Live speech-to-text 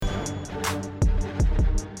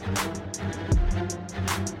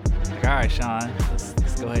right, Sean.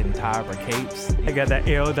 Let's go ahead and tie up our capes. I got that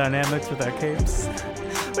aerodynamics with our capes.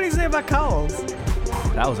 What do you say about cowls?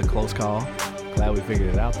 That was a close call. Glad we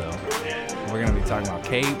figured it out, though. We're going to be talking about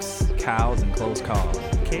capes, cows, and close calls.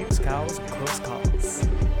 Capes, cows, and close calls.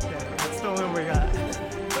 Yeah, that's the only one we got.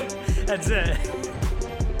 That's it.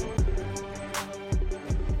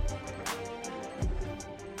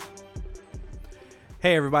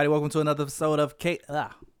 Hey, everybody. Welcome to another episode of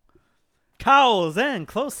Cows and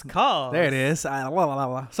close calls. There it is.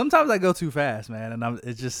 Sometimes I go too fast, man, and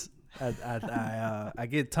I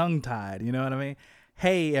get tongue tied. You know what I mean?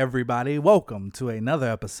 Hey, everybody. Welcome to another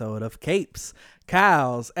episode of Capes,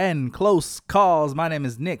 Cows, and Close Calls. My name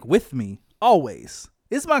is Nick. With me, always,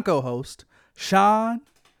 is my co-host, Sean,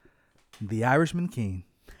 the Irishman King.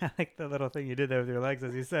 I like the little thing you did there with your legs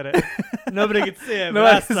as you said it. Nobody could see it.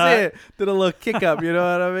 Nobody can see it. Did a little kick up, you know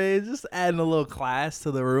what I mean? Just adding a little class to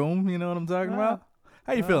the room, you know what I'm talking about?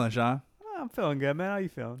 How you feeling, Sean? I'm feeling good, man. How you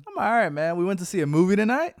feeling? I'm all right, man. We went to see a movie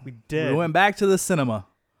tonight. We did. We went back to the cinema.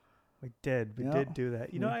 We did. We did do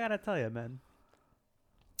that. You know, I got to tell you, man.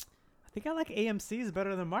 I think I like AMC's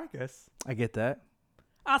better than Marcus. I get that.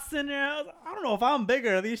 I was sitting there. I don't know if I'm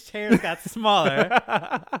bigger. These chairs got smaller.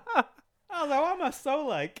 I was like, why am I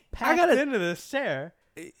so packed into this chair?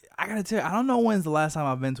 I gotta tell you, I don't know when's the last time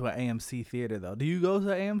I've been to an AMC theater though. Do you go to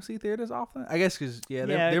AMC theaters often? I guess because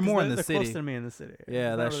they're more in the city. They're closer to me in the city.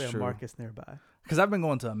 Yeah, There's that's not really true. A Marcus nearby. Because I've been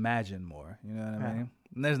going to Imagine more. You know what I mean?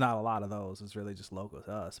 And there's not a lot of those. It's really just local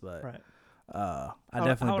to us. But right. How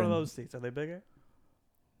are those seats? Are they bigger?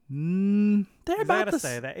 They're about I gotta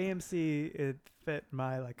say that AMC it fit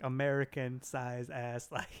my American size ass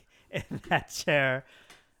in that chair.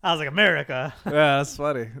 I was like, America. Yeah, that's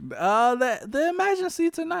funny. The Imagine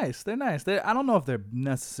seats are nice. They're nice. I don't know if they're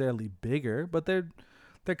necessarily bigger, but they're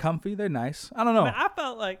comfy. They're nice. I don't know. I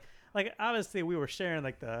felt like obviously we were sharing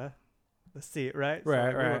the seat, right? So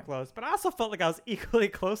right. We were close, but I also felt like I was equally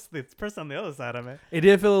close to the person on the other side of me. It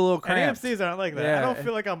did feel a little cramped. And AMCs aren't like that. Yeah. I don't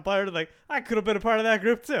feel like I'm part of I could have been a part of that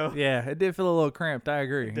group too. Yeah, it did feel a little cramped. I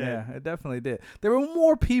agree. It did. Yeah, it definitely did. There were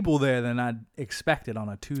more people there than I expected on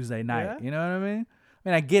a Tuesday night. Yeah? You know what I mean?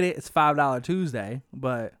 I get it. It's $5 Tuesday,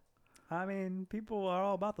 but I mean, people are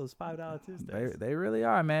all about those $5 Tuesdays. They really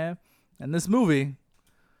are, man. And this movie,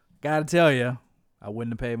 gotta tell you, I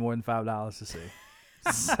wouldn't have paid more than $5 to see.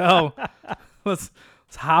 So let's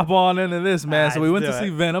hop on into this, man. Right, so we went to do see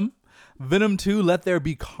it. Venom. Venom 2, Let There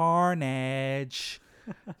Be Carnage.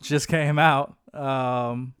 Just came out.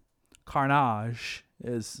 Carnage,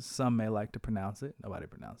 as some may like to pronounce it. Nobody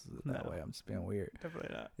pronounces it that way. I'm just being weird.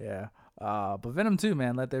 Definitely not. Yeah. But Venom 2,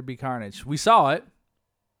 man, Let There Be Carnage. We saw it.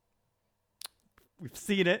 We've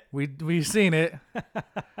seen it. We've seen it.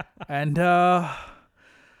 And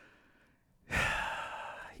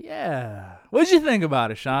yeah. What'd you think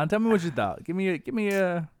about it, Sean? Tell me what you thought. Give me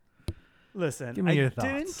Listen, your I thoughts.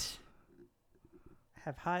 didn't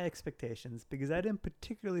have high expectations because I didn't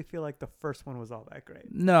particularly feel like the first one was all that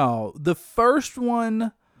great. No, the first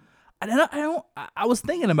one. I was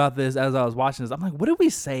thinking about this as I was watching this. I'm like, what did we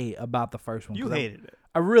say about the first one? You hated it.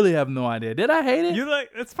 I really have no idea. Did I hate it?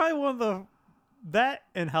 It's probably one of the that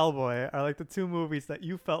and Hellboy are the two movies that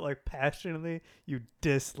you felt passionately you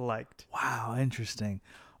disliked. Wow, interesting.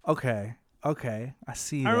 Okay, I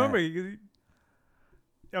see. I remember you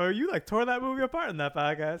tore that movie apart in that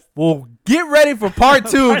podcast. Well, get ready for part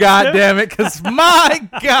 2, goddammit, because my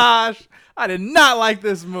gosh, I did not like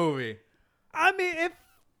this movie. I mean,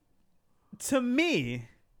 to me,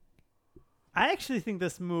 I actually think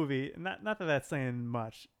this movie, not that that's saying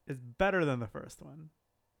much, is better than the first one.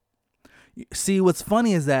 See, what's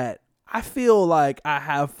funny is that I feel like I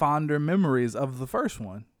have fonder memories of the first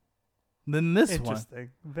one than this one.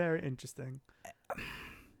 Interesting. Very interesting.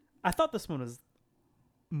 I thought this one was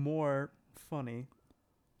more funny.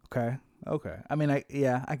 Okay. I mean, I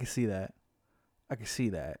can see that. Because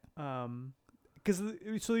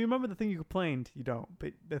so you remember the thing you complained, you don't,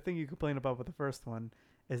 but the thing you complained about with the first one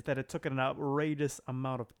is that it took an outrageous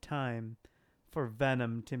amount of time for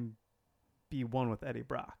Venom to be one with Eddie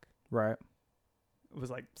Brock. Right. It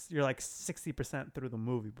was you're 60% through the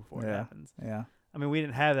movie before it happens. Yeah. I mean, we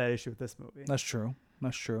didn't have that issue with this movie. That's true.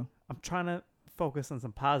 I'm trying to focus on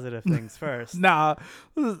some positive things first. Nah.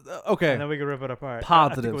 Okay. And then we can rip it apart.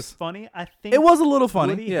 Positives. I think it was funny. I think it was a little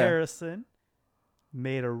funny. Woody Harrelson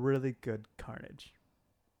made a really good Carnage.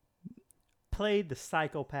 Played the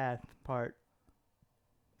psychopath part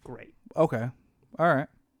great. Okay. All right.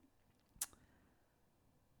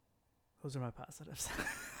 Those are my positives.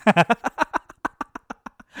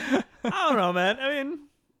 I don't know, man. I mean,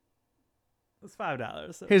 it was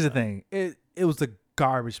 $5. So Here's the thing. It was a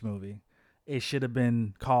garbage movie. it should have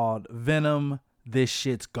been called Venom, This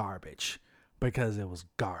Shit's Garbage, because it was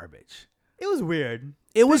garbage. It was weird.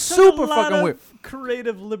 It was They took super a lot fucking of weird.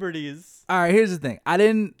 creative liberties. All right, here's the thing. I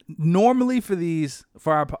didn't normally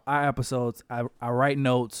for our episodes, I write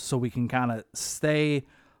notes so we can kind of stay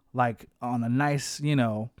like on a nice,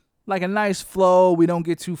 like a nice flow. We don't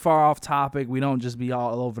get too far off topic. We don't just be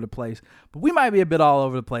all over the place. But we might be a bit all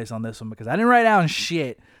over the place on this one because I didn't write down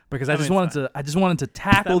shit because I just wanted to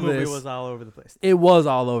tackle That movie this. was all over the place. It was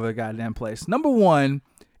all over the goddamn place. Number one,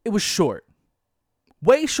 it was short.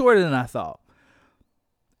 Way shorter than I thought.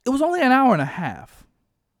 It was only an hour and a half.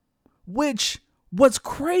 Which, what's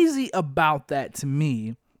crazy about that to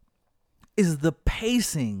me is the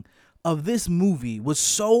pacing of this movie was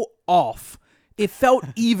so off. It felt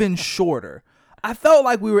even shorter. I felt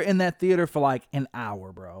like we were in that theater for like an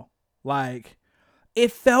hour, bro. Like,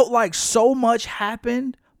 it felt like so much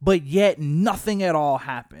happened, but yet nothing at all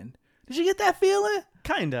happened. Did you get that feeling?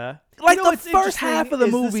 Kinda. Like You know the what's first interesting half of the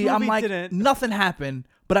is this movie, I'm like, didn't- nothing happened,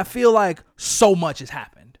 but I feel like so much has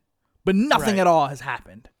happened. But nothing Right. at all has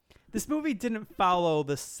happened. This movie didn't follow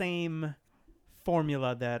the same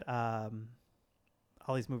formula that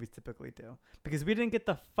all these movies typically do, because we didn't get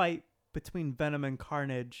the fight between Venom and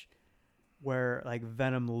Carnage where like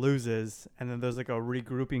Venom loses and then there's like a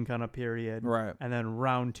regrouping kind of period, Right. and then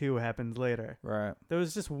round 2 happens later. Right. There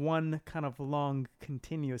was just one kind of long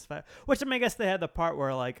continuous fight, which I mean, I guess they had the part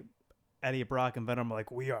where like Eddie Brock and Venom are like,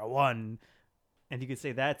 we are one, and you could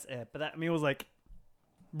say that's it, but that, I mean, it was like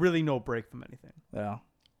really no break from anything. Yeah.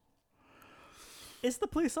 Is the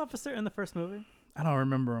police officer in the first movie? I don't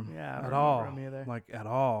remember him Yeah, I don't at all. remember him either. Like, at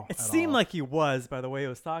all. It at seemed all. like he was by the way he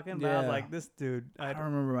was talking, but I was Yeah. like, this dude, I don't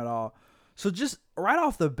remember him at all. So just right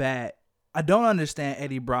off the bat, I don't understand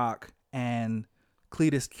Eddie Brock and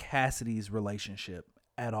Cletus Cassidy's relationship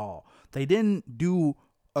at all. They didn't do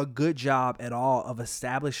a good job at all of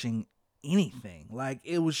establishing anything. Like,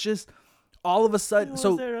 it was just all of a sudden. was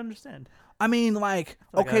So there to understand. I mean, like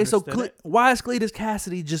Like, I okay, so understood it. why is Cletus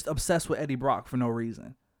Cassidy just obsessed with Eddie Brock for no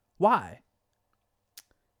reason? Why?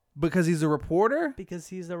 Because he's a reporter? Because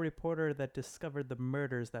he's a reporter that discovered the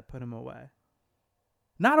murders that put him away.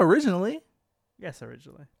 Not originally. Yes,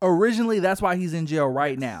 originally. Originally, that's why he's in jail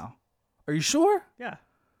right now. Are you sure? Yeah.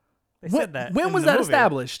 They When, said that. when in was the that movie.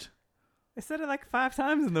 established? They said it like 5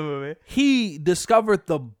 times in the movie. He discovered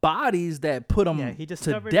the bodies that put him Yeah, he to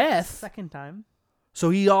discovered it death. the second time. So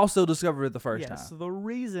he also discovered it the first Yeah, time. so the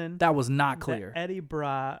reason That was not that clear. Eddie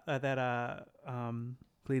Brock, Cletus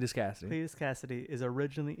Cassidy. Cletus Cassidy is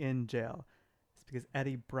originally in jail is because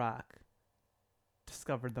Eddie Brock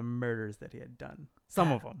discovered the murders that he had done.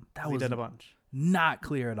 Some of them. that 'Cause he was- did a bunch. Not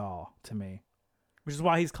clear at all to me. Which is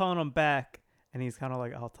why he's calling him back, and he's kind of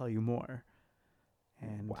like, I'll tell you more.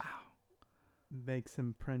 And Wow. makes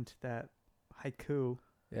him print that haiku,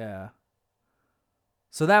 Yeah.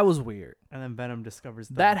 So that was weird. and then Venom discovers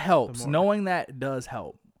That helps. more. Knowing that does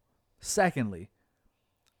help. Secondly,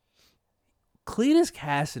 Cletus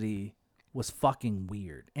Cassidy was fucking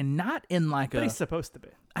weird. And not in like But a... he's supposed to be.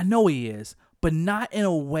 I know he is, but not in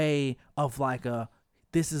a way of like a,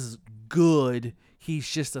 this is good, he's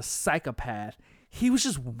just a psychopath. He was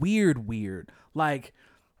just weird. Like,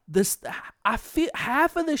 this, I feel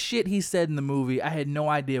half of the shit he said in the movie, I had no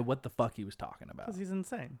idea what the fuck he was talking about. Because he's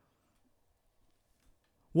insane.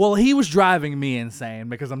 Well, he was driving me insane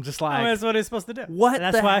because I'm just I like, mean, that's what he's supposed to do. what And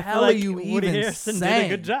that's the why I hell feel are like you Woody even Harrelson saying?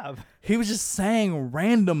 did a good job. he was just saying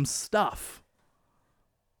random stuff.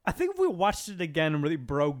 I think if we watched it again and really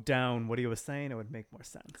broke down what he was saying, it would make more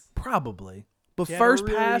sense. Probably. But You had to first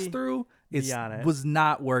really pass through, it be on it. was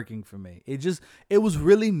not working for me. It was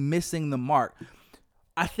really missing the mark.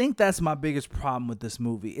 I think that's my biggest problem with this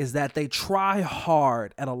movie is that they try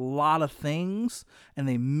hard at a lot of things and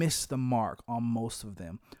they miss the mark on most of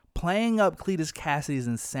them. Playing up Cletus Cassidy's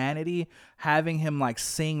insanity, having him like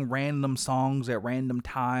sing random songs at random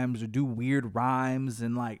times or do weird rhymes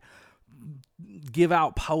and like give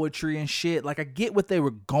out poetry and shit. Like, I get what they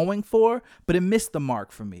were going for, but it missed the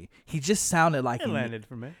mark for me. He just sounded like It landed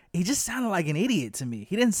for me. he just sounded like an idiot to me.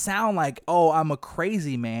 He didn't sound like, oh, I'm a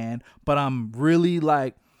crazy man, but I'm really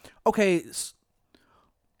like, okay,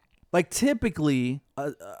 like typically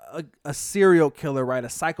a serial killer, right? A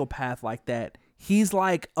psychopath like that, he's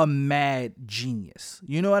like a mad genius.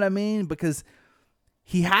 You know what I mean? Because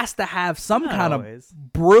he has to have some Not kind always.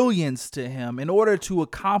 of brilliance to him in order to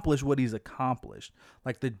accomplish what he's accomplished.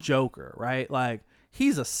 Like the Joker, right? Like,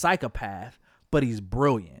 he's a psychopath, but he's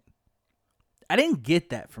brilliant. I didn't get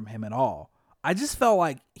that from him at all. I just felt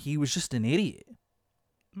like he was just an idiot,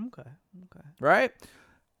 Okay. right?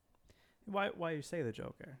 Why you say the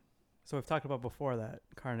Joker? So we've talked about before that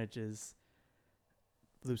Carnage is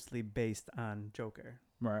loosely based on Joker.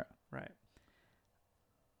 Right. Right.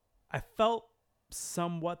 I felt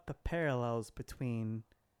somewhat the parallels between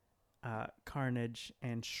Carnage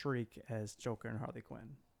and Shriek as Joker and Harley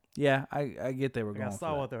Quinn. Yeah, I get they were Like, going I for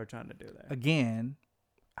saw that. what they were trying to do there. Again,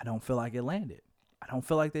 I don't feel like it landed. I don't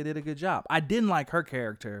feel like they did a good job. I didn't like her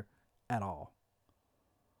character at all.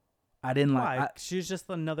 I didn't Why? like. She's just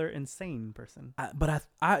another insane person. But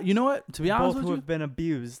you know what? To be honest Both with who you, have been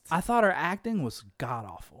abused. I thought her acting was god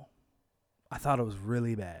awful. I thought it was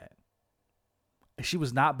really bad. She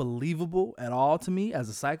was not believable at all to me as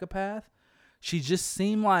a psychopath. She just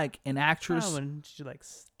seemed like an actress. When she like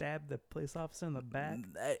stabbed the police officer in the back.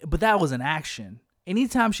 But that was an action.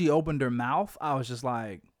 Anytime she opened her mouth, I was just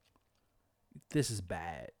like, this is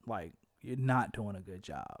bad. Like, you're not doing a good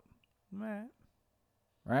job.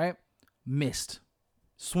 Right? Missed.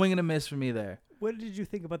 Swing and a miss for me there. What did you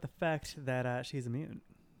think about the fact that she's a mutant?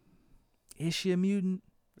 Is she a mutant?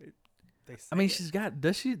 They I mean, say it. she's got,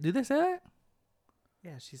 does she, did they say that?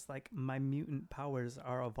 Yeah, she's like, my mutant powers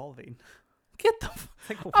are evolving. Get the,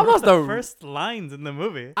 Like, I one must of the have- first lines in the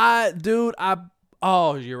movie.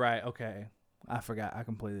 oh, you're right. Okay. I forgot. I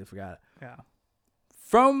completely forgot it. Yeah.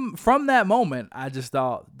 From that moment, I just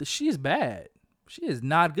thought she's bad. She is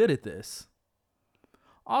not good at this.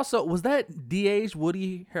 Also, was that D.H.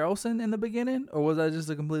 Woody Harrelson in the beginning, or was that just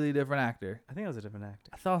a completely different actor? I think it was a different actor.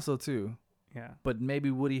 I thought so too. Yeah. But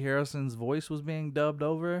maybe Woody Harrelson's voice was being dubbed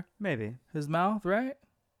over Maybe. his mouth, right?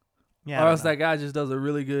 Yeah. Or I else don't know. that guy just does a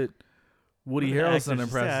really good Woody The Harrelson actor's just-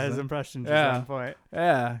 impression. Yeah, his impression just Yeah. on point.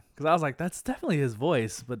 Yeah, because I was like, that's definitely his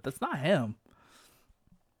voice, but that's not him.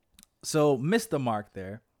 So missed the mark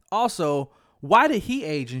there. Also, why did he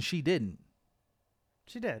age and she didn't?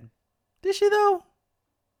 She did. Did she though?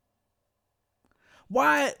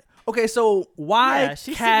 Why? Okay, so why Yeah,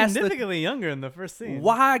 she's cast the, significantly younger in the first scene.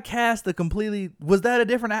 why cast the completely? Was that a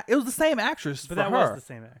different? It was the same actress But for that her, was the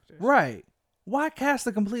same actor. right? Why cast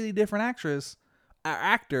a completely different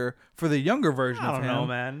actor for the younger version I of don't him? know,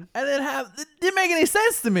 man. And then it didn't make any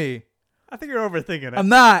sense to me. I think you're overthinking it. I'm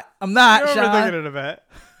not, You're Sean. overthinking it a bit.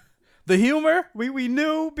 The humor, We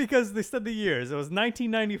knew because they said the years. It was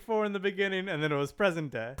 1994 in the beginning, and then it was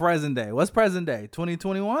present day. present day. What's present day?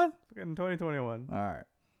 2021. In 2021. All right.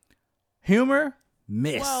 Humor,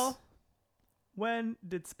 miss. Well, when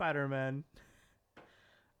did Spider-Man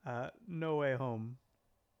No Way Home?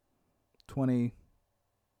 20.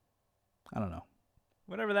 I don't know.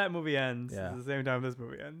 Whenever that movie ends, Yeah. it's the same time this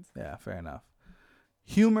movie ends. Yeah, fair enough.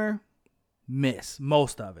 Humor, miss.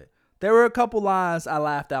 Most of it. There were a couple lines I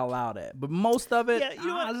laughed out loud at, but most of it, Yeah, you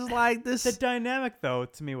know I what? was just like this. The dynamic, though,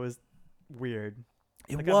 to me was weird.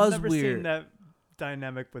 It Like, was I've never weird. seen that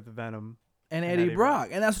dynamic with Venom. And and Eddie Eddie Brock,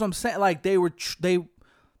 and that's what I'm saying. Like they were,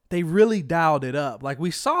 they really dialed it up. Like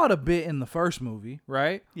we saw it a bit in the first movie,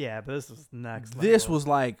 right? Yeah, but this was next This level. was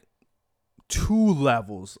like 2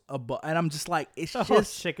 levels above, and I'm just like, it's The whole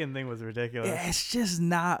just, chicken thing was ridiculous. it's just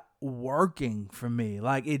not working for me.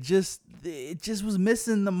 Like it just was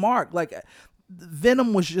missing the mark. Like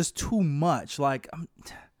Venom was just too much. Like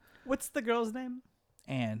What's the girl's name?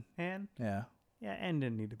 Anne, Anne? yeah, Yeah, Anne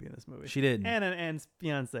didn't need to be in this movie. she didn't. Anne and Anne's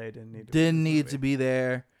fiance didn't need to Didn't be in need this to movie. be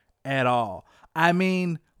there at all. I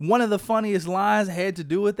mean, one of the funniest lines had to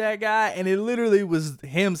do with that guy, and it literally was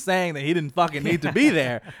him saying that he didn't fucking need to be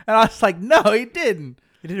there. And I was like, no, he didn't.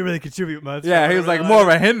 He didn't really contribute much. Yeah, he was like more of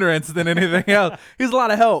a a hindrance than anything else. He was a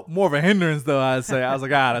lot of help, more of a hindrance though, I'd say. I was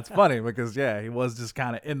like, that's funny because yeah, he was just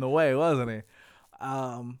kind of in the way, wasn't he?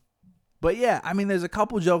 But yeah, I mean, there's a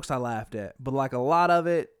couple jokes I laughed at, but like a lot of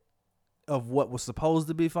it, of what was supposed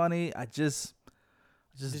to be funny, I just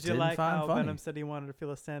Did you didn't like find how funny. Venom said he wanted to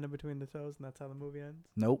feel a sand in between the toes, and that's how the movie ends?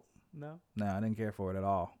 Nope. No, No, I didn't care for it at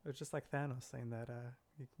all. it was just like Thanos saying that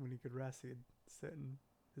when he could rest, he'd sit in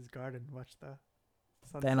his garden and watch the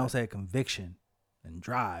sunset. Thanos had conviction and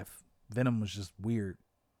drive. Venom was just weird.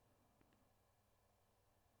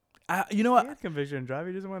 You know He what? had conviction and drive.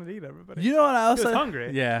 He doesn't want to eat everybody. You know what I he also was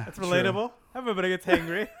hungry. Yeah, That's true. relatable. Everybody gets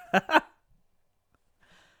hangry.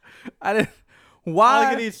 I didn't. All Why?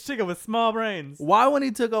 I can eat is chicken with small brains. Why when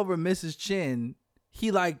he took over Mrs. Chin,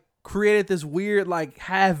 he like created this weird like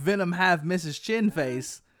half Venom, half Mrs. Chin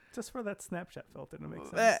face. Just for that Snapchat filter to make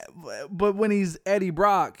sense. But when he's Eddie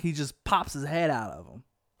Brock, he just pops his head out of him.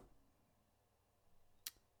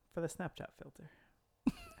 For the Snapchat filter.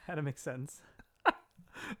 Had to make sense.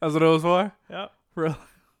 That's what it was for. Yep. Really?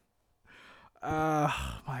 My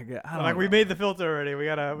God. I don't Like we know. made the filter already. We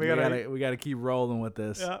gotta. keep rolling with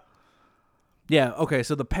this. Yeah. Yeah, okay,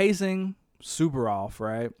 so the pacing, super off,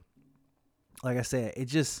 right? Like I said, it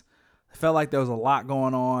just felt like there was a lot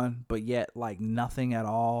going on, but yet, like, nothing at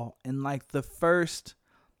all. And, like, the first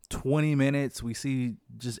 20 minutes. We see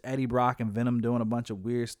just Eddie Brock and Venom doing a bunch of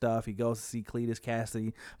weird stuff. He goes to see Cletus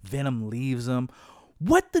Cassidy. Venom leaves him.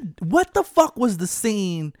 What the fuck was the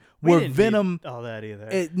scene We where didn't Venom need all that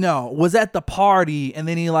either. was at the party and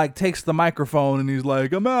then he like takes the microphone and he's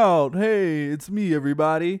like, "I'm out. Hey, it's me,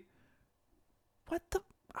 everybody." What the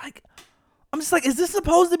like? I'm just like, is this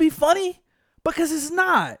supposed to be funny? Because it's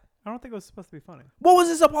not. I don't think it was supposed to be funny. What was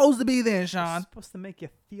it supposed to be then, It's Sean? supposed to make you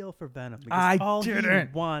feel for Venom. Because I all he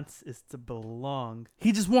didn't. wants is to belong.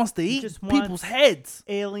 He just wants to eat just people's wants- heads.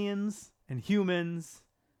 Aliens and humans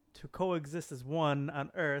to coexist as one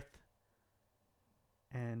on Earth.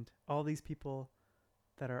 And all these people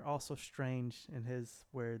that are also strange in his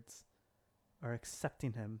words are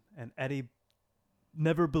accepting him. And Eddie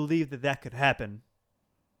never believed that that could happen.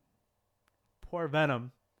 Poor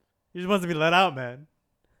Venom. He just wants to be let out, man.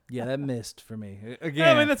 Yeah, that missed for me. Yeah,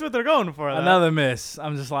 Again, I mean, that's what they're going for. though. another miss.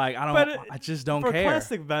 I'm just like, But I just don't for care.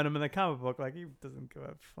 classic Venom in the comic book, like, he doesn't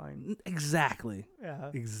go fine. Exactly.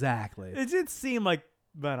 Yeah. Exactly. It did seem like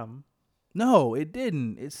Venom. No, it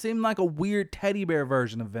didn't. It seemed like a weird teddy bear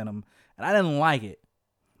version of Venom, and I didn't like it.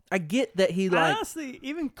 I get that he like Honestly,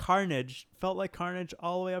 even Carnage felt like Carnage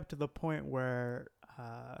all the way up to the point where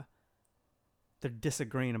they're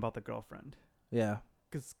disagreeing about the girlfriend. yeah.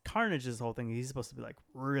 Because Carnage's whole thing, he's supposed to be like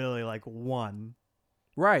really like one.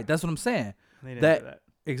 Right, that's what I'm saying. And they didn't That- do that.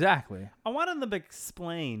 Exactly. I wanted them to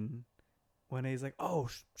explain when he's like, "Oh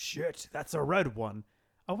shit, that's a red one."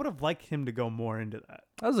 I would have liked him to go more into that.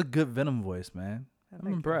 That was a good Venom voice, man. Thank I'm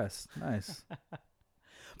you. impressed. Nice.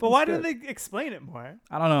 But why good. didn't they explain it more?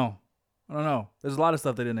 I don't know. There's a lot of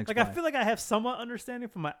stuff they didn't Like, explain. I feel like I have somewhat understanding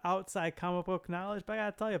from my outside comic book knowledge, but I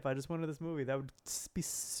gotta tell you, if I just went to this movie, that would be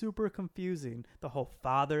super confusing. The whole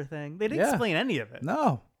father thing. They didn't Yeah. explain any of it.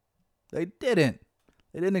 No, they didn't.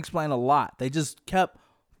 They didn't explain a lot. They just kept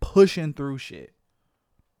pushing through shit.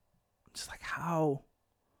 Just like how.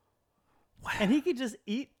 And he could just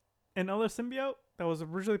eat another symbiote that was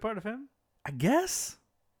originally part of him? I guess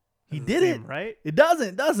he Doesn't did it. seem right? It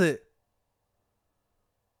doesn't, does it?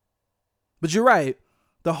 But you're right.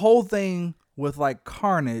 The whole thing with like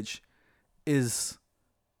Carnage is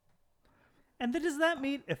And then does that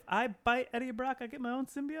mean if I bite Eddie Brock, I get my own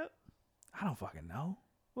symbiote? I don't fucking know.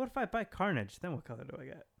 What if I bite Carnage? Then what color do I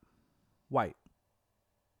get? White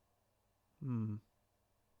Hmm.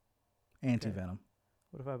 anti-venom.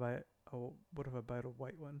 What if I bite? Oh, what if I bite a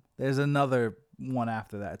white one? There's another one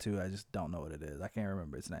after that too. I just don't know what it is. I can't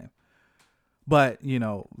remember its name. But you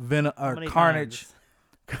know, Venom How or many Carnage.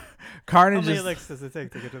 times? Carnage How many is licks does it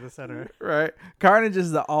take to get to the center? right. Carnage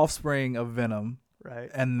is the offspring of Venom, Right.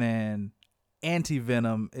 and then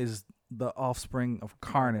anti-venom is the offspring of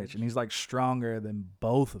Carnage, and he's like stronger than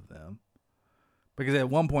both of them. Because at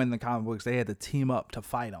one point in the comic books, they had to team up to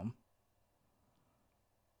fight him.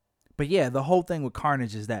 But yeah, the whole thing with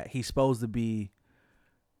Carnage is that he's supposed to be,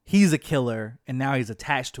 he's a killer, and now he's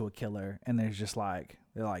attached to a killer, and they're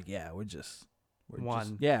like, yeah, we're just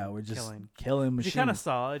One killing You machines. kind of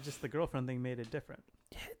saw it. Just the girlfriend thing made it different.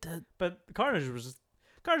 Yeah, But Carnage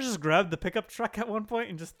just grabbed the pickup truck at one point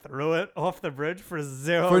and just threw it off the bridge for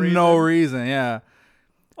zero for reason. no reason, yeah.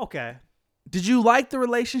 Okay. Did you like the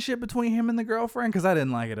relationship between him and the girlfriend? Because I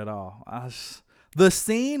didn't like it at all. The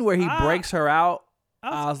scene where he breaks her out,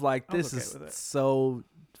 I was like, I was this okay is with it. so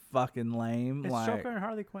fucking lame. It's like, Joker and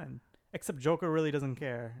Harley Quinn. Except Joker really doesn't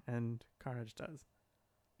care, and Carnage does.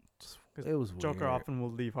 'Cause it was Joker weird. often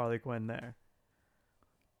will leave Harley Quinn there.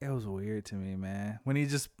 It was weird to me, man. When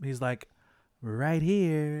he's like, right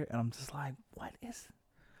here, and I'm just like,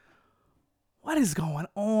 what is going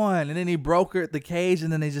on? And then he broke the cage,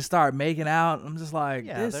 and then they just start making out. I'm just like,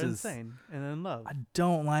 Yeah, this they're is insane and in love. I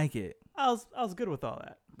don't like it. I was good with all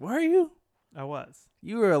that. Were you? I was.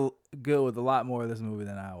 You were good with a lot more of this movie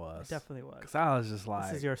than I I was. definitely was. Because I was just like,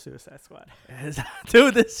 This is your Suicide Squad.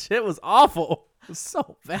 dude, this shit was awful. It was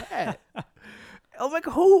so bad. I'm like,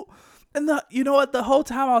 who? And you know what? The whole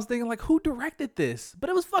time I was thinking, like, who directed this? But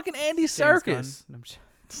it was fucking Andy James Serkis. Gunn.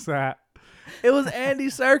 No, I'm It was Andy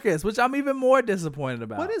Serkis, which I'm even more disappointed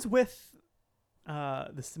about. What is with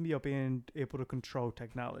the symbiote being able to control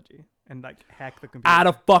technology and like hack the computer? out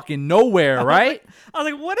of fucking nowhere, right? I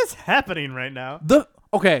was like, what is happening right now?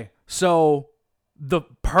 So the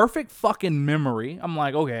perfect fucking memory. I'm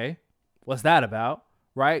like, okay, what's that about?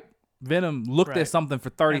 Right? Venom looked Right. at something for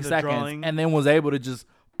 30 And the seconds drawing. and then was able to just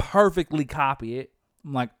perfectly copy it.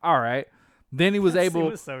 I'm like, all right. Then he was That able, scene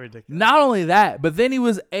was so ridiculous. not only that, but then he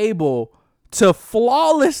was able to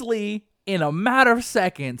flawlessly, in a matter of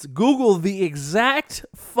seconds, Google the exact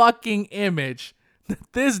fucking image that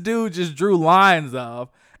this dude just drew lines of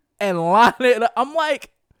and line it up. I'm like,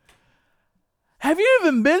 Have you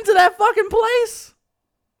even been to that fucking place?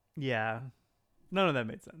 Yeah. None of that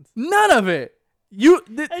made sense. None of it.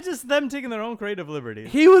 It's just them taking their own creative liberties.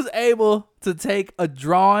 He was able to take a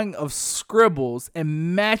drawing of scribbles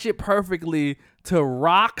and match it perfectly to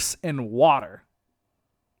rocks and water.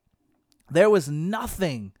 There was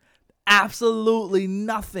nothing, absolutely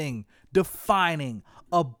nothing defining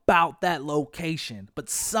about that location. But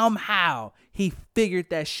somehow he figured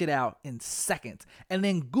that shit out in seconds and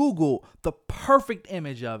then Googled the perfect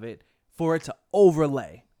image of it for it to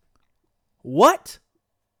overlay. What?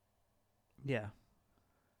 Yeah.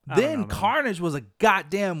 I don't Then know, man. Carnage was a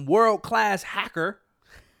goddamn world-class hacker.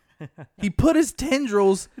 He put his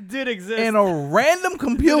tendrils Did exist. in a random Did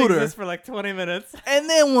computer exist for like 20 minutes. and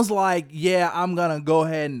then was like, yeah, I'm going to go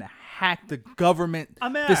ahead and hack the government, I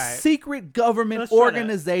mean, the all right. secret government Let's try to-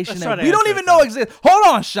 organization let's try that to we don't answer even it, know though. exists. Hold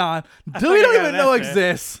on, Sean. I We think I don't got even an know answer.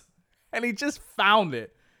 exists. And he just found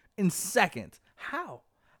it in seconds. How?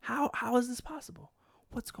 How is this possible?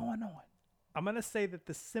 What's going on? I'm going to say that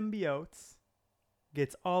the symbiote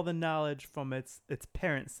gets all the knowledge from its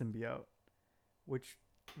parent symbiote, which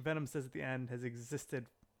Venom says at the end has existed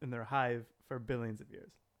in their hive for billions of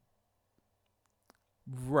years.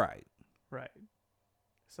 Right. Right.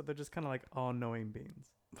 So they're just kind of like all-knowing beings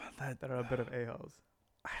that are a bit of a-holes.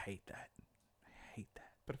 I hate that. I hate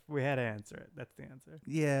that. But if we had to answer it, that's the answer.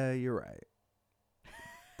 Yeah, you're right.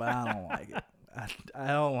 But I don't like it. I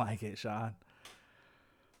don't like it, Sean.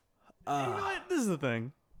 You know what? This is the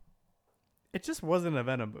thing. It just wasn't a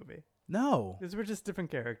Venom movie. No. These were just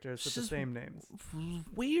different characters with the Just same names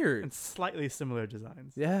Weird. and slightly similar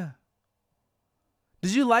designs. Yeah.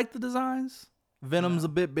 Did you like the designs? Venom's No. a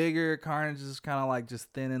bit bigger. Carnage is kind of like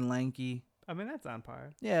just thin and lanky. I mean, that's on par.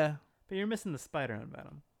 Yeah. But you're missing the spider in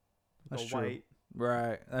Venom. That's the true. white.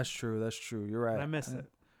 Right. That's true. That's true. You're right. And I miss it.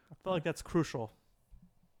 I feel like that's crucial.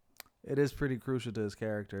 It is pretty crucial to his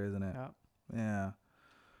character, isn't it? Yeah.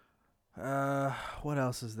 Yeah. What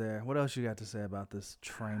else is there? What else you got to say about this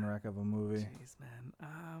train wreck of a movie? Jeez, man. I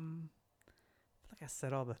feel like I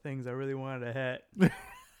said all the things I really wanted to hit.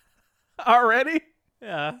 Already?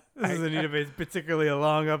 Yeah. This doesn't need to be particularly a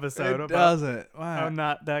long episode. It about doesn't. how Wow.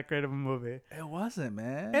 not that great of a movie. It wasn't,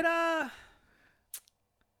 man. And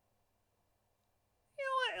you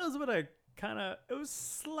know what? It was what I it was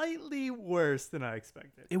slightly worse than I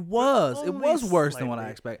expected. It was. It only was worse than what I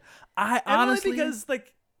slightly. expected. I And only honestly, because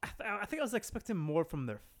like I think I was expecting more from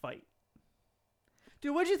their fight.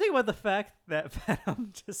 Dude, what do you think about the fact that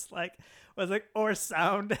Venom just like was like or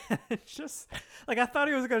sound and just like I thought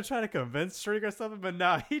he was gonna try to convince Shriek or something, but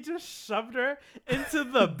no, he just shoved her into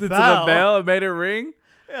the to bell. the bell and made it ring,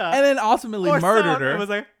 Yeah. and then ultimately Or murdered sound, her. It was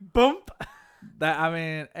like bump. That I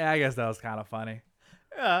mean, I guess that was kind of funny.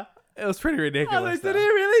 Yeah. It was pretty I was ridiculous. like, did though. he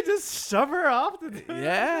really just shove her off?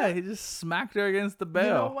 Yeah, he just smacked her against the bell.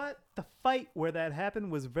 You know what? The fight where that happened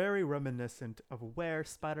was very reminiscent of where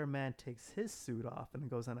Spider-Man takes his suit off and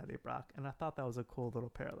goes on Eddie Brock, and I thought that was a cool little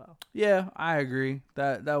parallel. Yeah, I agree.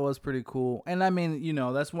 That was pretty cool. And I mean, you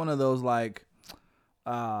know, that's one of those like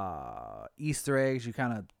Easter eggs you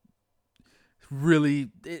kind of really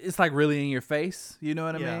it's like really in your face, you know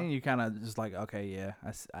what Yeah. I mean? You kind of just like, okay, yeah,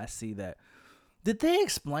 I see that. Did they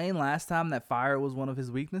explain last time that fire was one of his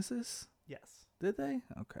weaknesses? Yes, Did they?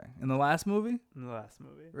 Okay. In the last movie? in the last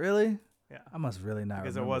movie. Really? Yeah, I must really not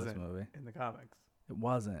because it remember wasn't this movie. in the comics. It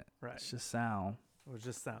wasn't. Right. It's just sound. It was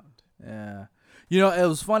just sound. Yeah. You know, it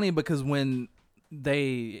was funny because when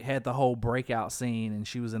they had the whole breakout scene and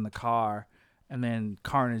she was in the car and then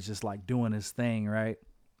Carnage just like doing his thing, right?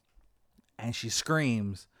 And she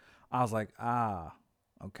screams. I was like,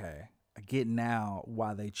 okay. I get now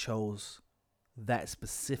why they chose that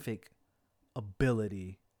specific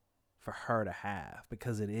ability for her to have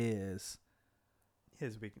because it is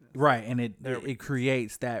His weakness. right, and Their it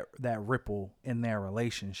creates that ripple in their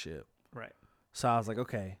relationship. Right. So I was like,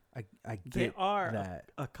 okay, I They get are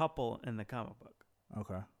that. a couple in the comic book.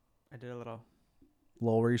 Okay, I did a little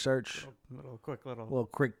research, quick little. little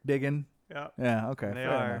quick digging. Yeah. Yeah, okay. And they fair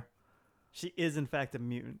are. enough. She is in fact a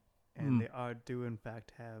mutant, and Mm. they do in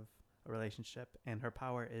fact have a relationship. And her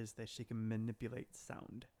power is that she can manipulate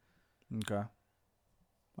sound. Okay.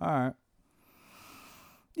 All right.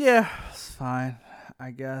 Yeah, it's fine.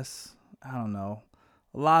 I guess. I don't know.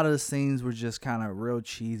 A lot of the scenes were just kind of real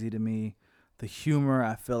cheesy to me. The humor,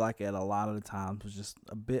 I feel like at a lot of the times was just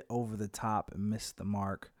a bit over the top and missed the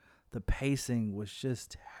mark. The pacing was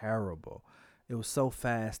just terrible. It was so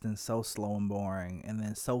fast and so slow and boring, and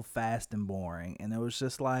then so fast and boring. And it was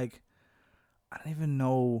just like, I don't even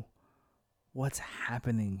know what's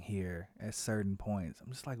happening here at certain points.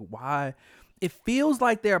 I'm just like, why? It feels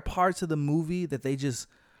like there are parts of the movie that they just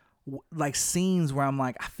like scenes where I'm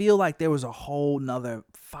like, I feel like there was a whole nother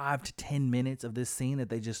 5 to 10 minutes of this scene that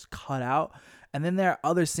they just cut out. And then there are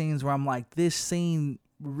other scenes where I'm like, this scene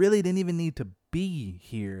really didn't even need to be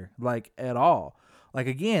here, like, at all. Like,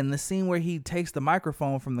 again, the scene where he takes the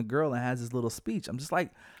microphone from the girl and has his little speech. I'm just like,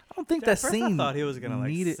 I don't think that scene. I thought he was gonna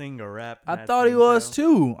like needed. sing or rap. I thought he was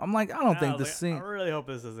too. I'm like, I don't think the like, scene. I really hope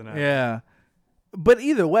this isn't. Yeah. But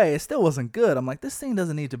either way, it still wasn't good. I'm like, this scene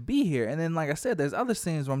doesn't need to be here. And then, like I said, there's other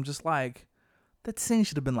scenes where I'm just like, that scene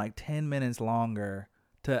should have been like 10 minutes longer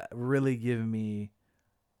to really give me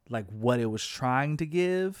like what it was trying to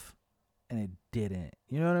give, and it didn't.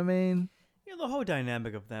 You know what I mean? You know, the whole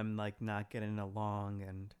dynamic of them like not getting along,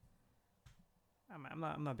 and I'm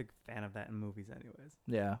not a big fan of that in movies, anyways.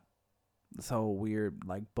 Yeah. This whole weird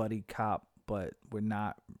like buddy cop, but we're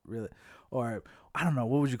not really, or I don't know,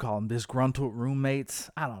 what would you call them? Disgruntled roommates?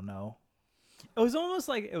 I don't know. It was almost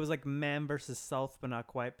like it was like man versus self, but not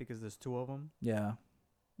quite because there's two of them. Yeah.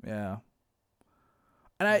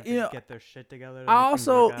 And get their shit together. I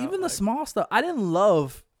also, even the small stuff, I didn't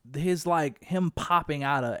love his like him popping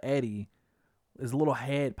out of Eddie, his little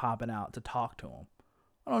head popping out to talk to him.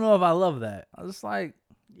 I don't know if I love that. I was just like,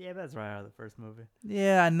 yeah, that's right out of the first movie.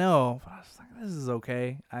 Yeah, I know. But I was like, this is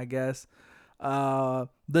okay, I guess.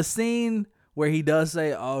 The scene where he does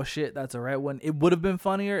say, "Oh shit, that's a red one," it would have been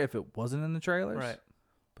funnier if it wasn't in the trailers. Right.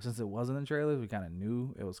 But since it wasn't in the trailers, we kind of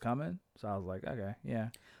knew it was coming. So I was like, okay, yeah.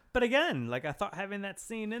 But again, like I thought having that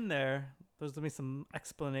scene in there's gonna be some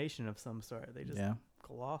explanation of some sort. They just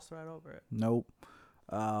gloss right over it. Nope.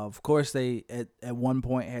 Of course, they at one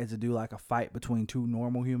point had to do like a fight between two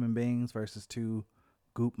normal human beings versus two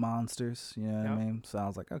goop monsters. You know what I mean? So I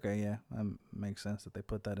was like, okay, yeah, that makes sense that they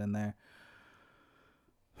put that in there.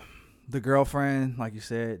 The girlfriend, like you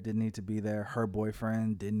said, didn't need to be there. Her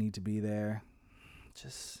boyfriend didn't need to be there.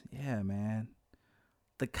 Just, yeah, man.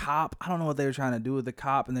 The cop, I don't know what they were trying to do with the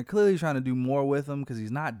cop, and they're clearly trying to do more with him because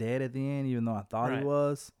he's not dead at the end, even though I thought he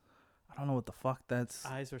was. I don't know what the fuck that's.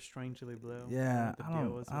 Eyes are strangely blue. Yeah,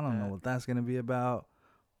 I don't know what that's gonna be about,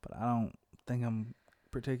 but I don't think I'm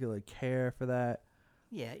particularly care for that.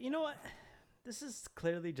 Yeah, you know what? This is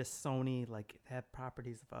clearly just Sony, like, have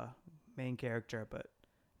properties of a main character, but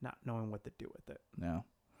not knowing what to do with it. No.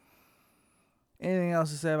 Anything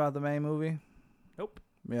else to say about the main movie? Nope.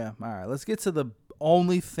 Yeah, all right. Let's get to the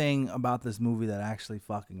only thing about this movie that actually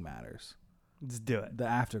fucking matters. Let's do it. The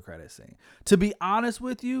after credit scene. To be honest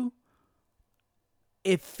with you,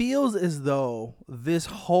 it feels as though this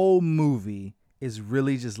whole movie is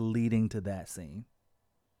really just leading to that scene.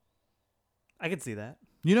 I can see that.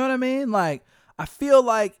 You know what I mean? Like, I feel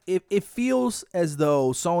like it feels as though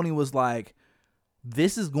Sony was like,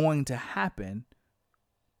 this is going to happen,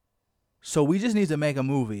 so we just need to make a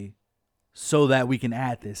movie so that we can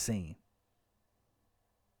add this scene.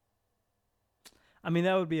 I mean,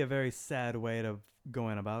 that would be a very sad way of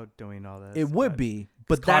going about doing all this. It would be,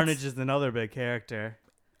 but Carnage is another big character.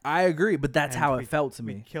 I agree, but that's how it felt to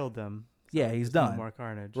me. We killed him. So yeah, he's done. No more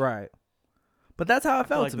Carnage. Right. But that's how it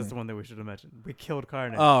felt to me. That's the one that we should have mentioned. We killed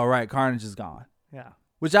Carnage. Oh, right. Carnage is gone. Yeah.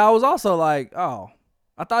 Which I was also like, oh,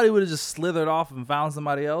 I thought he would have just slithered off and found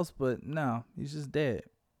somebody else, but no, he's just dead.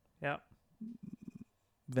 Yeah.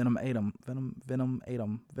 Venom ate him. Venom ate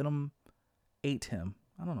him. Venom ate him.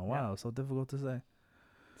 I don't know why it was so difficult to say.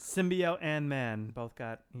 Symbiote and man both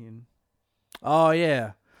got eaten. Oh,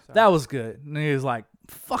 yeah. So. That was good. And he was like,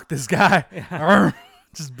 fuck this guy.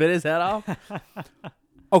 Just bit his head off.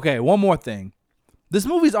 Okay, one more thing. This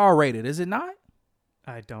movie's R-rated, is it not?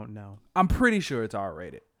 I don't know. I'm pretty sure it's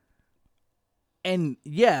R-rated. And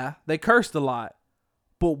yeah, they cursed a lot.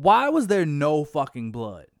 But why was there no fucking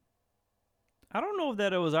blood? I don't know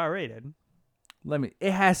that it was R-rated.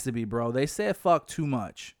 It has to be, bro. They said fuck too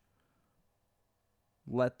much.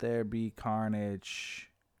 Let there be carnage.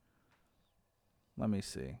 Let me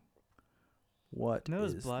see. What no,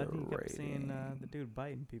 is blood. the He kept rating? seeing the dude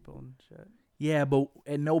biting people and shit. Yeah, but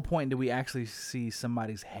at no point did we actually see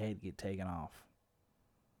somebody's head get taken off.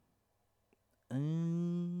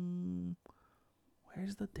 Where's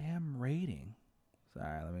the damn rating?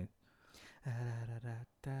 Sorry, let me.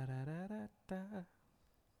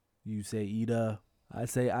 You say Ida. I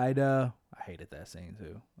say Ida. I hated that scene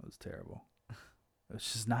too. It was terrible.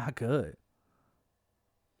 It's just not good.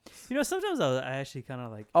 You know, sometimes I actually kind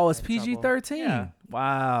of like. Oh, it's PG-13. Yeah.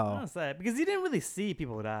 Wow. That's sad because you didn't really see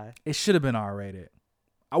people die. It should have been R-rated.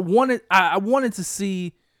 I wanted to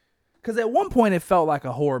see, because at one point it felt like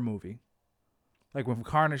a horror movie, like when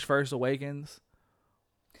Carnage first awakens.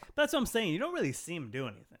 But that's what I'm saying. You don't really see him do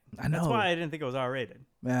anything. I know. That's why I didn't think it was R-rated.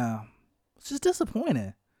 Yeah, it's just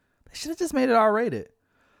disappointing. They should have just made it R-rated.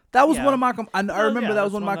 That was Yeah. one of my. I Well, remember yeah, that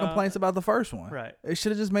was that's one of my when, complaints about the first one. Right. It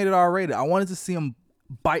should have just made it R-rated. I wanted to see him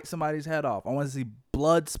bite somebody's head off. I wanted to see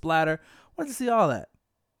blood splatter. I wanted to see all that.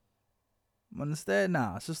 But instead,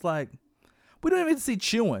 nah. It's just like we don't even see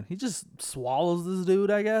chewing. He just swallows this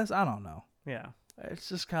dude. I guess I don't know. Yeah. It's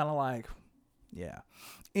just kind of like, yeah.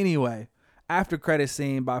 Anyway, after credit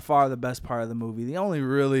scene, by far the best part of the movie. The only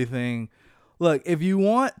really thing. Look, if you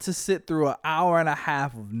want to sit through an hour and a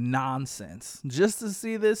half of nonsense just to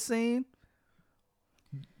see this scene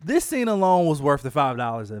alone was worth the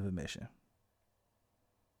 $5 of admission.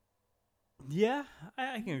 Yeah,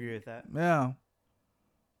 I can agree with that. Yeah.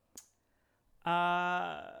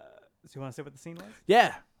 So you want to say what the scene was?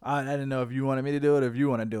 Yeah. I didn't know if you wanted me to do it or if you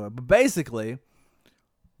want to do it. But basically,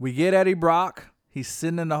 we get Eddie Brock. He's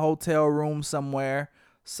sitting in a hotel room somewhere.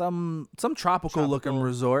 Some tropical looking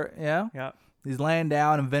resort. Yeah. Yeah. He's laying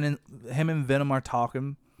down, and him and Venom are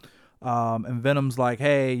talking. And Venom's like,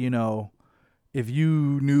 hey, if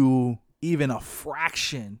you knew even a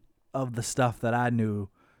fraction of the stuff that I knew,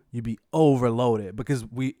 you'd be overloaded. Because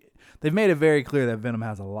they've made it very clear that Venom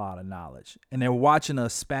has a lot of knowledge. And they're watching a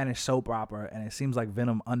Spanish soap opera, and it seems like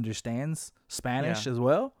Venom understands Spanish as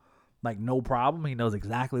well. Like, no problem. He knows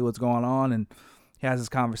exactly what's going on. And he has this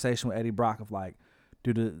conversation with Eddie Brock of like,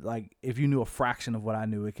 dude, like, if you knew a fraction of what I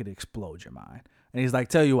knew, it could explode your mind. And he's like,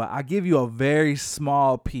 tell you what, I'll give you a very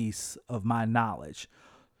small piece of my knowledge.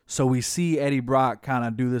 So we see Eddie Brock kind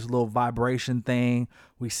of do this little vibration thing.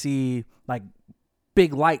 We see like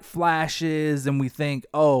big light flashes, and we think,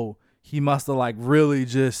 oh, he must have like really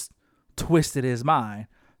just twisted his mind.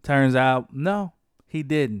 Turns out, no, he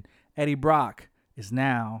didn't. Eddie Brock is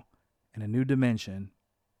now in a new dimension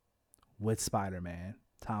with Spider-Man,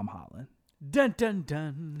 Tom Holland. Dun dun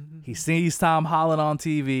dun. He sees Tom Holland on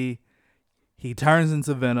TV. He turns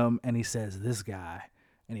into Venom and he says, this guy.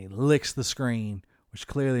 And he licks the screen, which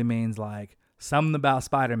clearly means like something about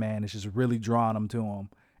Spider-Man is just really drawing him to him.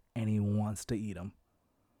 And he wants to eat him.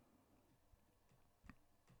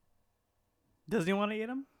 Does he want to eat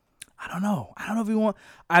him? I don't know. I don't know if he want.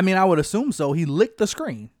 I mean, I would assume so. He licked the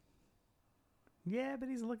screen. Yeah, but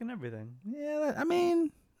he's looking everything. Yeah, I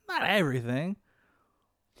mean, not everything.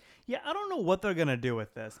 Yeah, I don't know what they're gonna do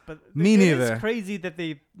with this, but Me neither. It's crazy that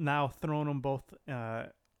they've now thrown them both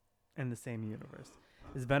in the same universe.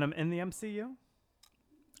 Is Venom in the MCU?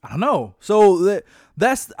 I don't know. So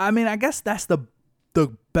that's. I mean, I guess that's the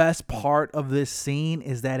best part of this scene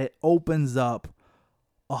is that it opens up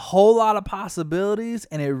a whole lot of possibilities,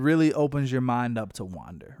 and it really opens your mind up to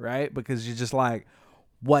wonder, right? Because you're just like,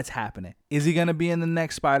 what's happening? Is he gonna be in the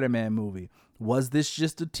next Spider-Man movie? Was this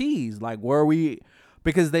just a tease? Like, were we?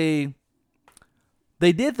 Because they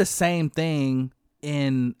did the same thing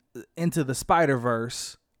in Into the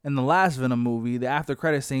Spider-Verse in the last Venom movie. The after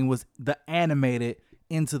credit scene was the animated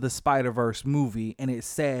Into the Spider-Verse movie, and it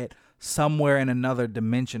said somewhere in another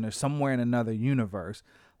dimension or somewhere in another universe,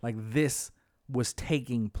 like this was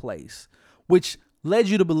taking place, which led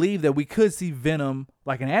you to believe that we could see Venom,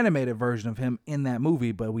 like an animated version of him, in that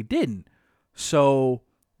movie, but we didn't. So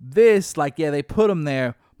this, like, yeah, they put him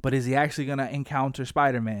there, but is he actually gonna encounter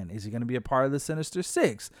Spider-Man? Is he gonna be a part of the Sinister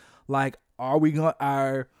Six? Like, we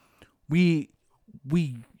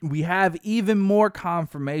have even more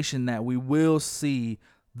confirmation that we will see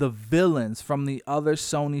the villains from the other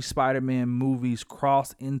Sony Spider-Man movies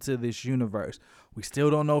cross into this universe. We still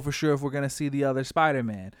don't know for sure if we're going to see the other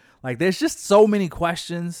Spider-Man. Like, there's just so many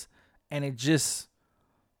questions, and it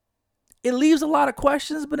leaves a lot of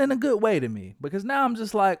questions, but in a good way to me. Because now I'm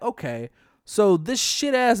just like, okay, so this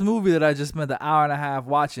shit-ass movie that I just spent an hour and a half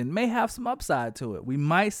watching may have some upside to it. We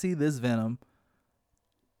might see this Venom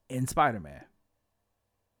in Spider-Man.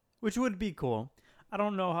 Which would be cool. I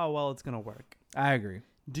don't know how well it's going to work. I agree.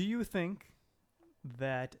 Do you think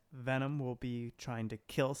that Venom will be trying to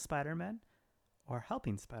kill Spider-Man or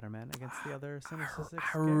helping Spider-Man against the other Sinister Six?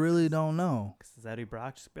 I really don't know. Does Eddie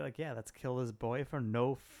Brock just be like, yeah, let's kill this boy for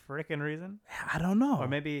no freaking reason? I don't know. Or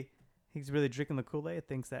maybe he's really drinking the Kool-Aid,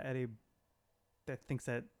 thinks that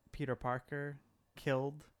Peter Parker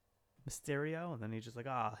killed Mysterio, and then he's just like,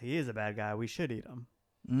 he is a bad guy. We should eat him.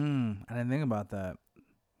 I didn't think about that.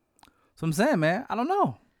 So I'm saying, man, I don't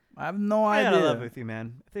know. I have no idea. I love with you,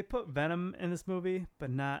 man. If they put Venom in this movie, but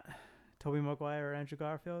not Tobey Maguire or Andrew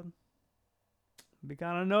Garfield, I'd be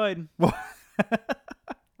kind of annoyed.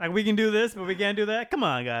 Like, we can do this, but we can't do that? Come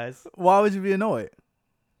on, guys. Why would you be annoyed?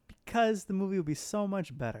 Because the movie would be so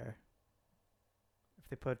much better if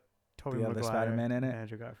they put Tobey Maguire Spider-Man in it, and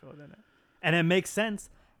Andrew Garfield in it. And it makes sense.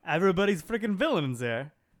 Everybody's freaking villains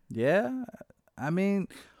there. Yeah. I mean,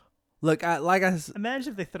 look,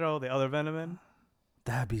 imagine if they throw the other Venom in.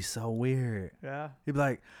 That'd be so weird. Yeah. He'd be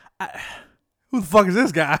like, who the fuck is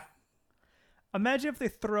this guy? Imagine if they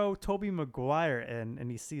throw Tobey Maguire in and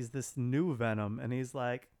he sees this new Venom and he's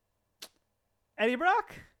like, Eddie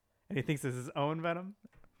Brock? And he thinks it's his own Venom.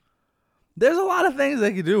 There's a lot of things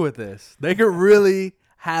they could do with this. They could really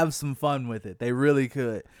have some fun with it. They really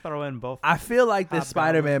could. Throw in both. I feel like this Hobgoblins.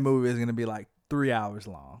 Spider-Man movie is going to be like 3 hours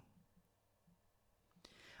long.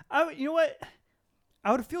 You know what?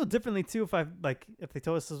 I would feel differently too if if they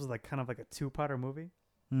told us this was like kind of like a 2-parter movie.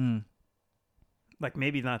 Like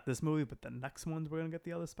maybe not this movie, but the next ones we're gonna get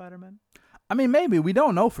the other Spider-Man. I mean, maybe. We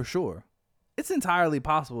don't know for sure. It's entirely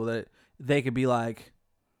possible that they could be like,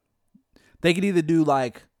 they could either do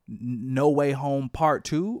like No Way Home Part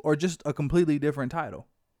 2 or just a completely different title.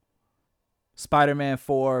 Spider-Man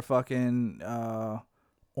 4 fucking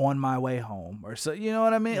On My Way Home or so, you know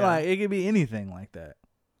what I mean? Yeah. Like it could be anything like that.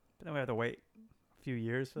 But then we have to wait a few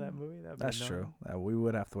years for that movie. That'd be That's annoying. true. We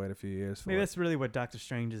would have to wait a few years for Maybe it. that's really what Doctor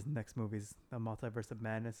Strange's next movie's, the Multiverse of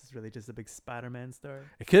Madness, is really just a big Spider-Man story.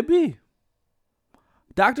 It could be.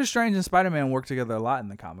 Doctor Strange and Spider-Man work together a lot in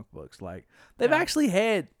the comic books. Like they've Yeah. actually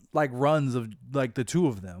had like runs of like the two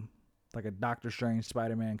of them, like a Doctor Strange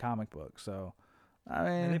Spider-Man comic book. So, I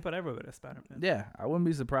mean, And they put everybody as Spider-Man. yeah, I wouldn't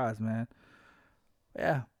be surprised, man.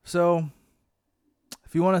 Yeah. So,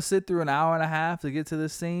 if you want to sit through an hour and a half to get to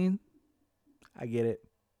this scene, I get it.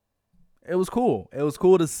 It was cool. It was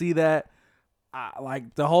cool to see that.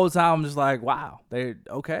 Like the whole time, I'm just like, wow, they're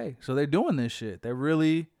okay. So they're doing this shit. They're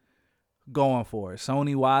really going for it.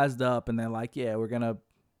 Sony wised up and they're like, yeah,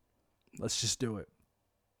 let's just do it.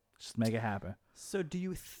 Just make it happen. So do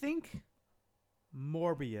you think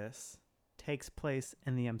Morbius takes place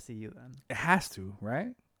in the MCU then? It has to,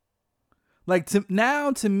 right? Like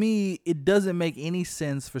to me, it doesn't make any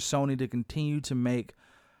sense for Sony to continue to make.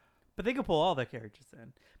 But they could pull all their characters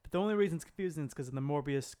in. But the only reason it's confusing is because in the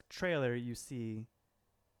Morbius trailer you see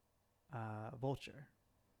Vulture.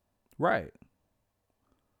 Right.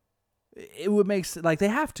 It would make sense. Like they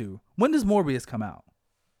have to. When does Morbius come out?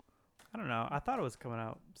 I don't know. I thought it was coming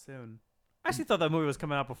out soon. I actually thought that movie was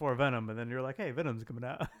coming out before Venom, and then you're like, hey, Venom's coming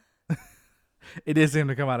out. It did seem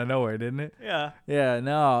to come out of nowhere, didn't it? Yeah. Yeah,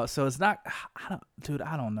 no. So it's not. I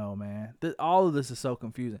don't know, man. All of this is so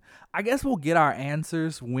confusing. I guess we'll get our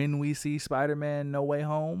answers when we see Spider-Man: No Way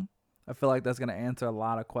Home. I feel like that's gonna answer a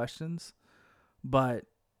lot of questions. But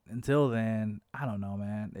until then, I don't know,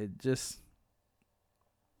 man. It just.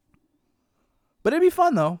 But it'd be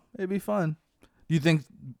fun though. It'd be fun. Do you think?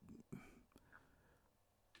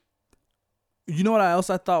 You know what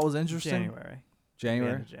else I thought was interesting? January.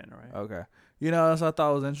 January. End of January. Okay. You know what else I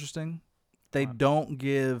thought was interesting? They What? don't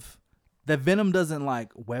give that Venom doesn't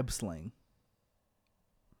like web sling.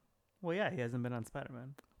 Well, yeah, he hasn't been on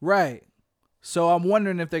Spider-Man. Right. So I'm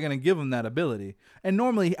wondering if they're gonna give him that ability. And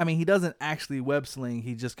normally, I mean, he doesn't actually web sling.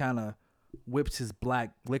 He just kind of whips his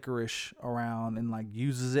black licorice around and like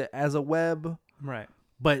uses it as a web. Right.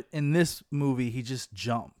 But in this movie, he just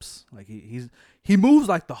jumps. Like he moves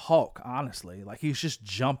like the Hulk. Honestly, like he's just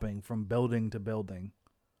jumping from building to building.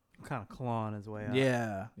 Kind of clawing his way up.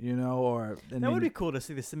 Yeah, you know, or That would be cool to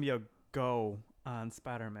see the symbiote go on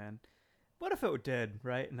Spider-Man. What if it did,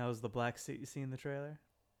 right? And that was the black suit you see in the trailer?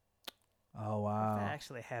 Oh If wow, that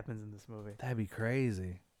actually happens in this movie. that'd be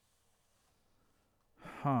crazy.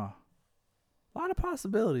 Huh? A lot of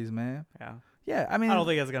possibilities, man. Yeah. Yeah, I mean, I don't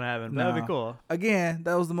think that's going to happen, but that'd no. be cool. Again,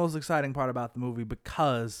 that was the most exciting part about the movie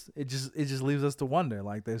because it just leaves us to wonder.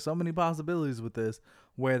 Like, there's so many possibilities with this.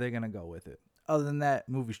 Where they're gonna go with it? Other than that,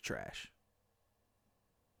 movie's trash.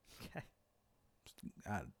 Okay.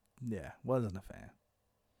 Yeah, wasn't a fan.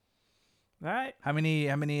 All right. How many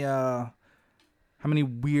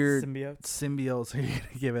weird Symbiotes. symbiotes are you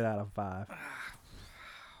gonna give it out of 5?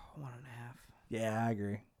 1.5. Yeah, I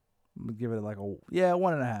agree. I'm gonna give it like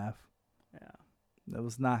 1.5. Yeah. That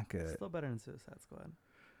was not good. Still better than Suicide Squad.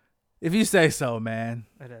 If you say so, man.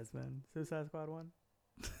 It has been. Suicide Squad 1.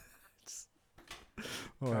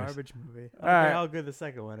 Or- Garbage movie. I All don't right. care how good the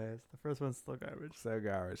second one is. The first one's still garbage. So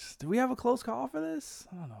garbage. Do we have a close call for this?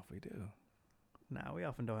 I don't know if we do. Nah, we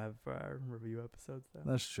often don't have for our review episodes though.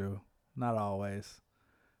 That's true. Not always.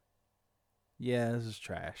 Yeah, this is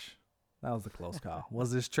trash. That was a close call.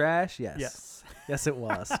 Was this trash? Yes. Yes. Yes, it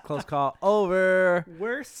was. Close call over.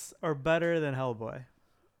 Worse or better than Hellboy?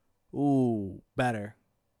 Ooh, better.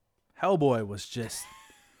 Hellboy was just.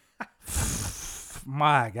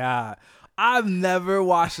 My God. I've never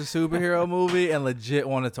watched a superhero movie and legit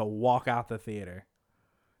wanted to walk out the theater.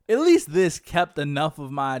 At least this kept enough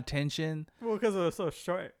of my attention. Well, because it was so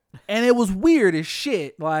short. And it was weird as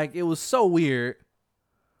shit. Like, it was so weird.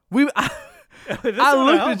 I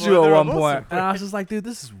looked at you at one point, and I was just like, dude,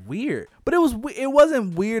 this is weird. But it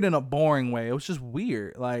wasn't weird in a boring way. It was just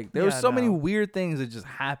weird. Like, there were so many weird things that just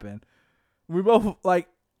happened. We both, like,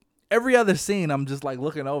 every other scene, I'm just, like,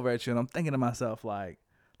 looking over at you, and I'm thinking to myself, like,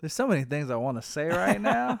 there's so many things I want to say right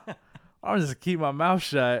now. I'm just keep my mouth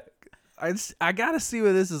shut. I got to see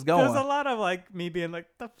where this is going. There's a lot of, like, me being like,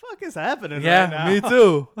 the fuck is happening right now? Me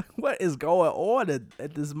too. What is going on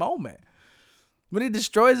at this moment? When he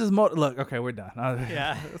destroys his motor. Look, okay, we're done.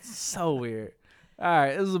 Yeah. It's so weird. All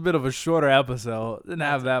right, this was a bit of a shorter episode. Didn't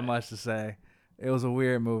have that much to say. It was a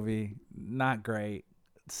weird movie. Not great.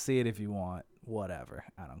 See it if you want. Whatever.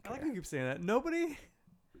 I don't care. I like you keep saying that. Nobody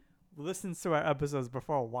listens to our episodes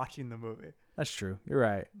before watching the movie. That's true. You're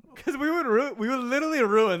right. Because we would literally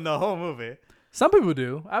ruin the whole movie. Some people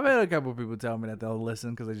do. I've had a couple of people tell me that they'll listen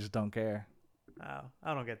because they just don't care. Oh,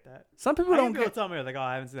 I don't get that. Some people don't care. People tell me, like, oh,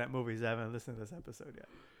 I haven't seen that movie, so I haven't listened to this episode yet.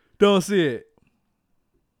 Don't see it.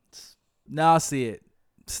 No, I'll see it.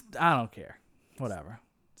 I don't care. Whatever.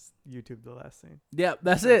 Just YouTube the last scene. Yep,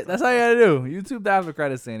 that's it. That's all you gotta do. YouTube the after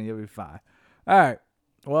credit scene and you'll be fine. All right.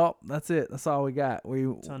 Well, that's it. That's all we got.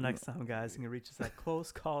 Until next time, guys, you can reach us at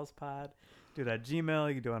Close Calls Pod. Do it at Gmail.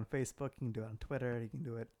 You can do it on Facebook. You can do it on Twitter. You can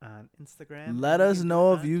do it on Instagram. Let us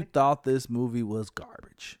know if you thought this movie was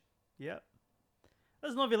garbage. Yep. Let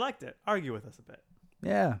us know if you liked it. Argue with us a bit.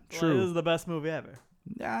 Yeah, true. Well, this is the best movie ever.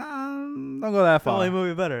 Don't go that far. The only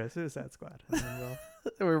movie better is Suicide Squad.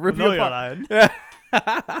 We're ripping you're apart. lying.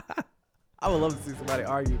 I would love to see somebody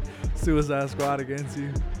argue Suicide Squad against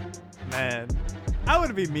you. Man, I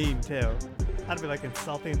would be mean too. I'd be like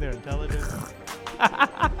insulting their intelligence.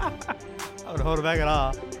 I would hold it back at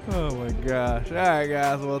all. Oh my gosh. All right,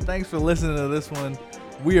 guys. Well, thanks for listening to this one.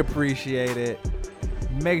 We appreciate it.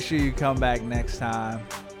 Make sure you come back next time.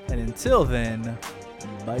 And until then,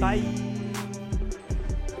 bye.